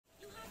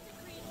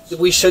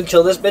We should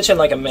kill this bitch in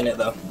like a minute,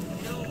 though.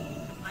 No,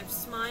 I've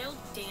smiled,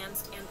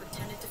 danced, and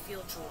pretended to feel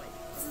joy.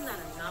 Isn't that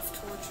enough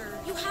torture?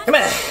 You have Come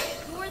on.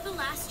 You're the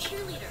last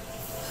cheerleader.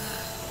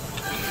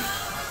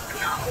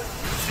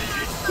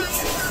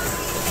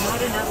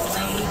 Not enough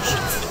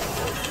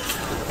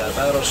rage. Got a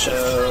battle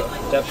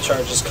show. Depth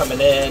charge is coming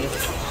in.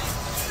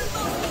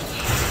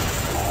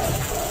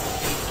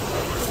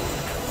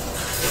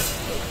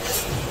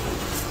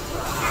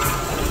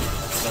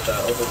 Let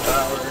that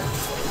overpower.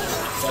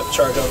 Depth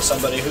charge on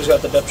somebody. Who's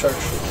got the depth charge?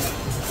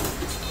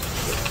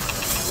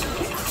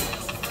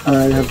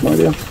 I have no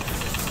idea.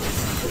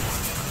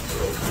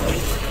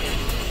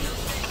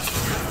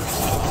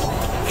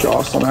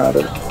 Jocelyn had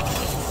it.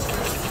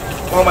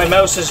 Oh, my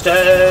mouse is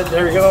dead.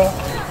 There we go.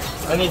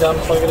 I need to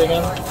unplug it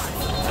again.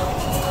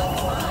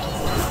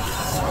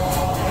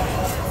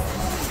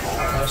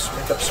 Let's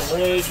make up some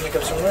rage, make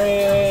up some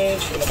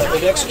rage. Get that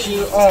big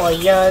execute. Oh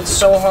yeah, it's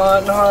so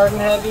hot and hard and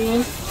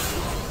heavy.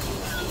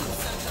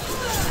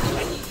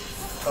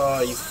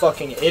 Oh, you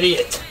fucking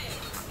idiot.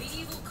 The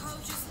evil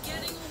coach is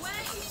getting away.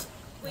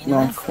 Wait,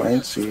 No,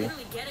 Clancy. really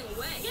getting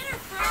away. Get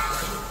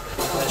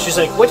her, She's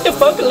like, what the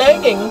fuck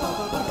lagging?